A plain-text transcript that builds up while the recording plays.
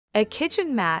A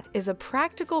kitchen mat is a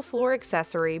practical floor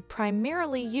accessory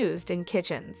primarily used in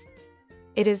kitchens.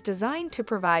 It is designed to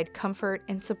provide comfort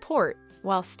and support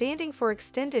while standing for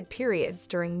extended periods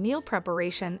during meal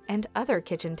preparation and other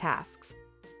kitchen tasks.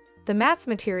 The mat's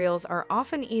materials are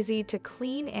often easy to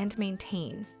clean and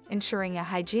maintain, ensuring a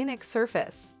hygienic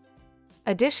surface.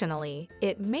 Additionally,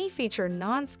 it may feature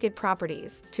non-skid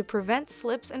properties to prevent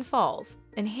slips and falls,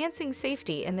 enhancing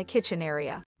safety in the kitchen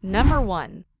area. Number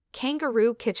 1.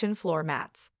 Kangaroo Kitchen Floor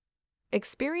Mats.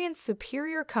 Experience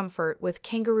superior comfort with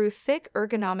Kangaroo thick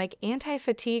ergonomic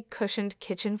anti-fatigue cushioned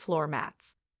kitchen floor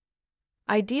mats.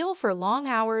 Ideal for long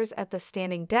hours at the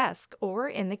standing desk or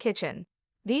in the kitchen,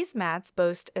 these mats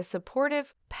boast a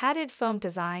supportive, padded foam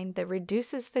design that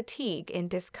reduces fatigue and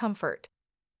discomfort.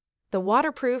 The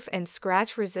waterproof and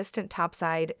scratch-resistant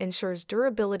topside ensures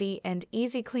durability and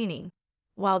easy cleaning,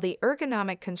 while the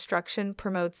ergonomic construction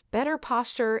promotes better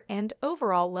posture and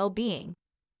overall well-being.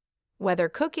 Whether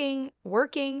cooking,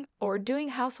 working, or doing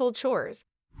household chores.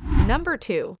 Number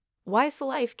 2.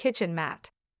 Wiselife Kitchen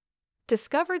Mat.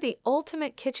 Discover the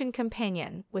ultimate kitchen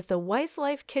companion with the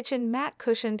Wiselife Kitchen Mat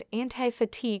cushioned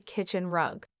anti-fatigue kitchen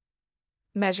rug.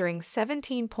 Measuring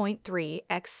 17.3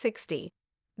 x 60,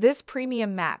 this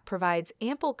premium mat provides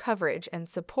ample coverage and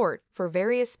support for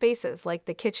various spaces like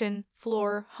the kitchen,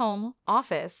 floor, home,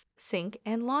 office, sink,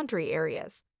 and laundry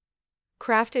areas.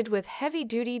 Crafted with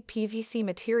heavy-duty PVC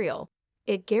material,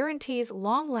 it guarantees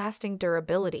long-lasting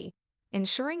durability,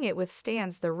 ensuring it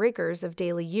withstands the rigors of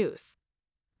daily use.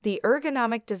 The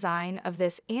ergonomic design of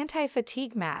this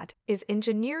anti-fatigue mat is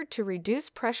engineered to reduce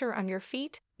pressure on your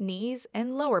feet, knees,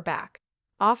 and lower back,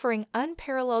 offering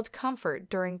unparalleled comfort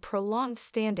during prolonged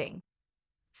standing.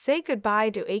 Say goodbye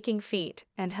to aching feet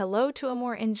and hello to a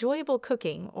more enjoyable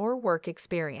cooking or work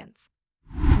experience.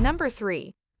 Number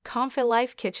 3.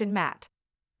 ComfiLife Kitchen Mat.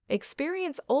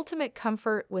 Experience ultimate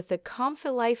comfort with the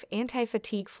ComfiLife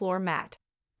Anti-Fatigue Floor Mat,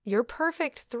 your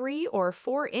perfect 3 or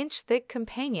 4-inch thick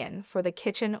companion for the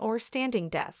kitchen or standing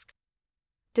desk.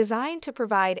 Designed to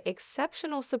provide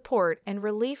exceptional support and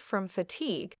relief from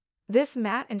fatigue, this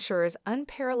mat ensures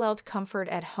unparalleled comfort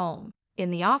at home, in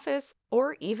the office,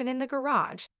 or even in the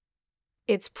garage.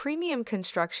 Its premium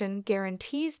construction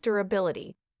guarantees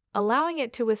durability, allowing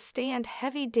it to withstand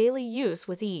heavy daily use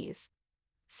with ease.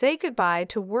 Say goodbye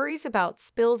to worries about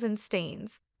spills and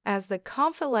stains, as the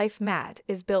ComfiLife mat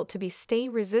is built to be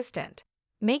stain-resistant,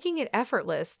 making it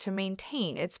effortless to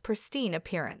maintain its pristine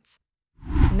appearance.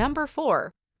 Number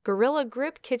 4. Gorilla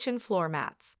Grip Kitchen Floor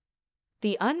Mats.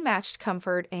 The unmatched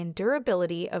comfort and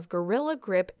durability of Gorilla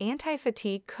Grip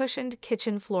Anti-Fatigue Cushioned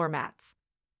Kitchen Floor Mats.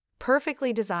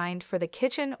 Perfectly designed for the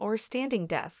kitchen or standing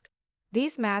desk,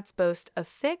 these mats boast a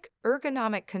thick,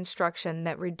 ergonomic construction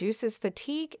that reduces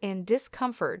fatigue and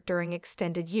discomfort during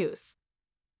extended use.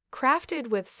 Crafted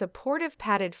with supportive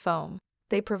padded foam,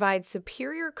 they provide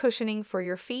superior cushioning for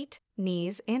your feet,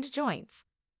 knees, and joints.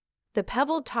 The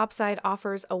pebbled topside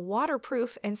offers a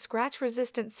waterproof and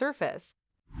scratch-resistant surface.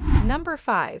 Number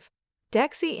 5.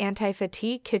 Dexi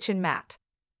Anti-Fatigue Kitchen Mat.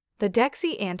 The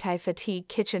Dexi Anti-Fatigue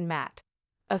Kitchen Mat,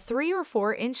 a 3 or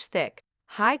 4-inch thick,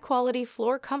 high-quality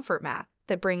floor comfort mat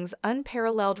that brings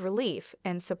unparalleled relief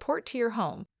and support to your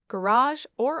home, garage,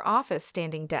 or office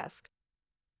standing desk.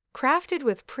 Crafted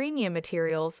with premium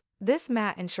materials, this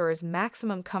mat ensures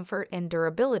maximum comfort and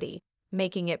durability,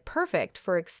 making it perfect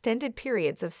for extended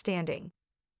periods of standing.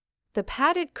 The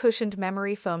padded cushioned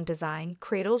memory foam design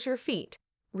cradles your feet,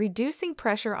 reducing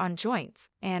pressure on joints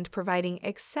and providing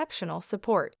exceptional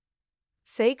support.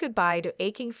 Say goodbye to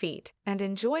aching feet and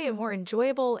enjoy a more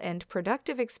enjoyable and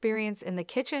productive experience in the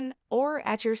kitchen or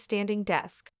at your standing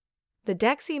desk. The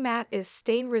Dexi mat is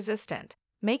stain-resistant,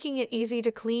 making it easy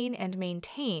to clean and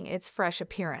maintain its fresh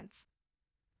appearance.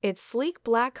 Its sleek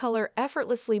black color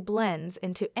effortlessly blends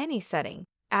into any setting,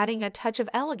 adding a touch of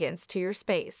elegance to your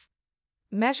space.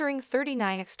 Measuring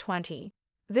 39 x 20,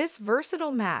 this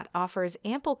versatile mat offers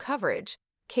ample coverage,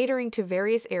 catering to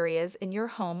various areas in your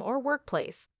home or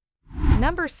workplace.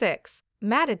 Number 6.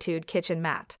 Mattitude Kitchen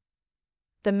Mat.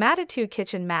 The Mattitude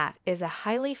Kitchen Mat is a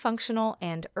highly functional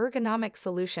and ergonomic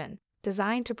solution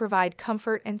designed to provide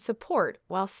comfort and support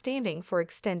while standing for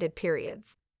extended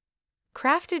periods.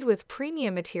 Crafted with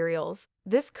premium materials,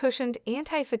 this cushioned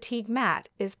anti-fatigue mat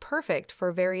is perfect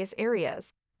for various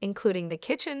areas, including the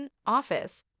kitchen,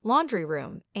 office, laundry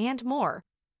room, and more.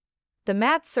 The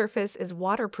mat's surface is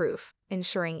waterproof,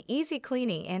 ensuring easy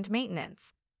cleaning and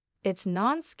maintenance. Its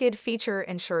non-skid feature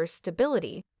ensures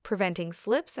stability, preventing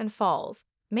slips and falls,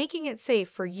 making it safe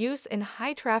for use in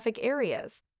high-traffic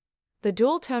areas. The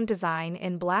dual-tone design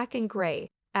in black and gray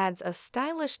adds a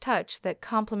stylish touch that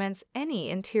complements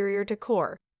any interior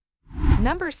decor.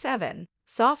 Number 7.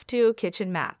 SoftDuo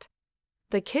Kitchen Mat.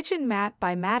 The Kitchen Mat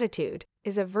by Mattitude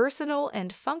is a versatile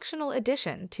and functional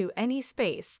addition to any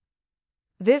space.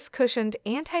 This cushioned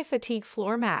anti-fatigue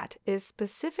floor mat is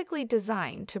specifically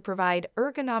designed to provide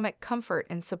ergonomic comfort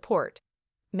and support,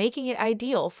 making it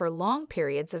ideal for long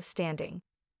periods of standing.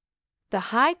 The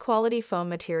high-quality foam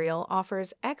material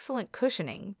offers excellent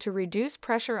cushioning to reduce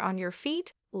pressure on your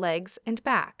feet, legs, and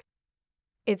back.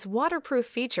 Its waterproof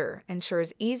feature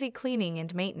ensures easy cleaning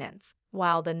and maintenance,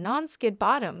 while the non-skid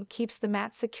bottom keeps the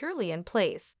mat securely in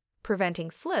place,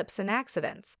 preventing slips and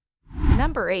accidents.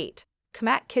 Number 8.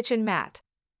 Kmat Kitchen Mat.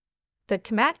 The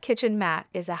Kmat Kitchen Mat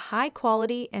is a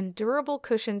high-quality and durable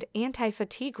cushioned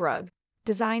anti-fatigue rug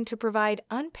designed to provide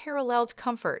unparalleled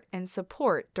comfort and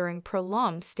support during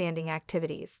prolonged standing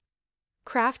activities.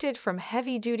 Crafted from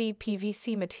heavy-duty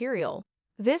PVC material,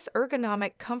 this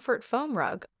ergonomic comfort foam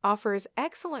rug offers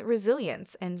excellent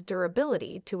resilience and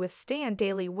durability to withstand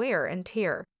daily wear and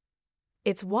tear.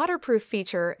 Its waterproof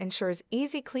feature ensures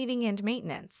easy cleaning and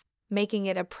maintenance, making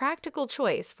it a practical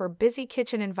choice for busy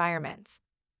kitchen environments.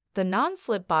 The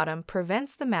non-slip bottom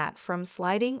prevents the mat from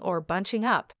sliding or bunching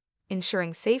up,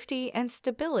 ensuring safety and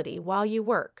stability while you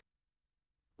work.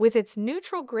 With its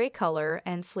neutral gray color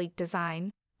and sleek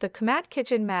design, the Kmat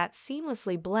Kitchen Mat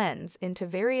seamlessly blends into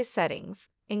various settings,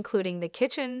 including the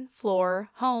kitchen, floor,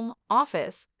 home,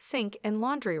 office, sink, and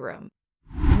laundry room.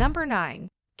 Number 9.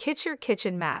 Kitsure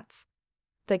Kitchen Mats.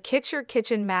 The Kitsure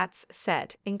Kitchen Mats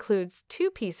set includes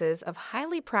 2 pieces of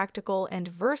highly practical and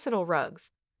versatile rugs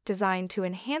designed to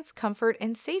enhance comfort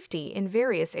and safety in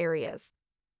various areas.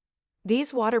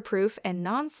 These waterproof and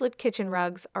non-slip kitchen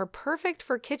rugs are perfect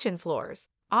for kitchen floors,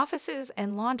 offices,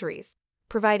 and laundries,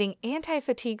 providing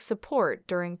anti-fatigue support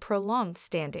during prolonged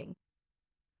standing.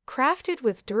 Crafted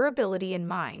with durability in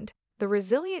mind, the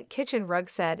resilient kitchen rug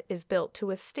set is built to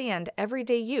withstand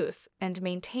everyday use and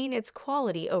maintain its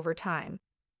quality over time.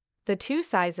 The 2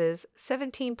 sizes,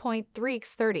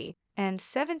 17.3x30 and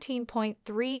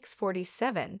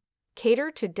 17.3x47,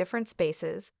 cater to different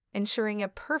spaces, ensuring a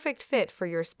perfect fit for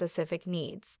your specific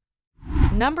needs.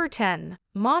 Number 10.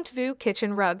 MontVoo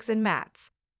Kitchen Rugs and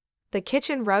Mats. The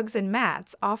kitchen rugs and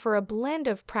mats offer a blend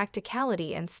of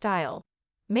practicality and style,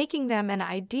 making them an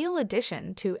ideal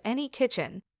addition to any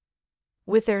kitchen.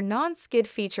 With their non-skid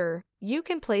feature, you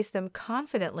can place them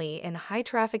confidently in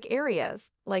high-traffic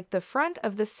areas like the front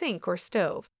of the sink or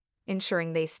stove,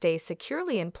 ensuring they stay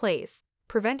securely in place,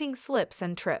 preventing slips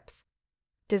and trips.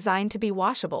 Designed to be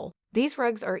washable, these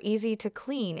rugs are easy to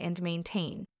clean and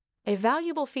maintain, a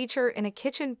valuable feature in a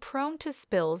kitchen prone to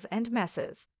spills and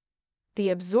messes. The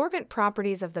absorbent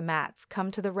properties of the mats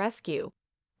come to the rescue,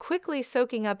 quickly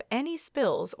soaking up any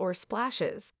spills or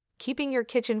splashes, keeping your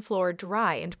kitchen floor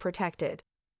dry and protected.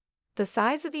 The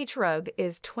size of each rug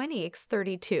is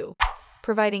 20x32,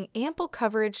 providing ample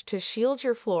coverage to shield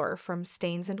your floor from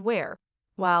stains and wear,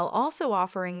 while also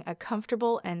offering a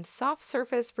comfortable and soft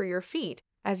surface for your feet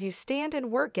as you stand and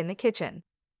work in the kitchen.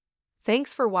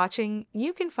 Thanks for watching.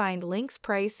 You can find links,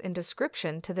 price, and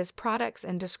description to this products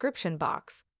and description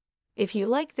box. If you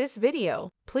like this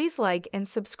video, please like and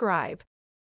subscribe.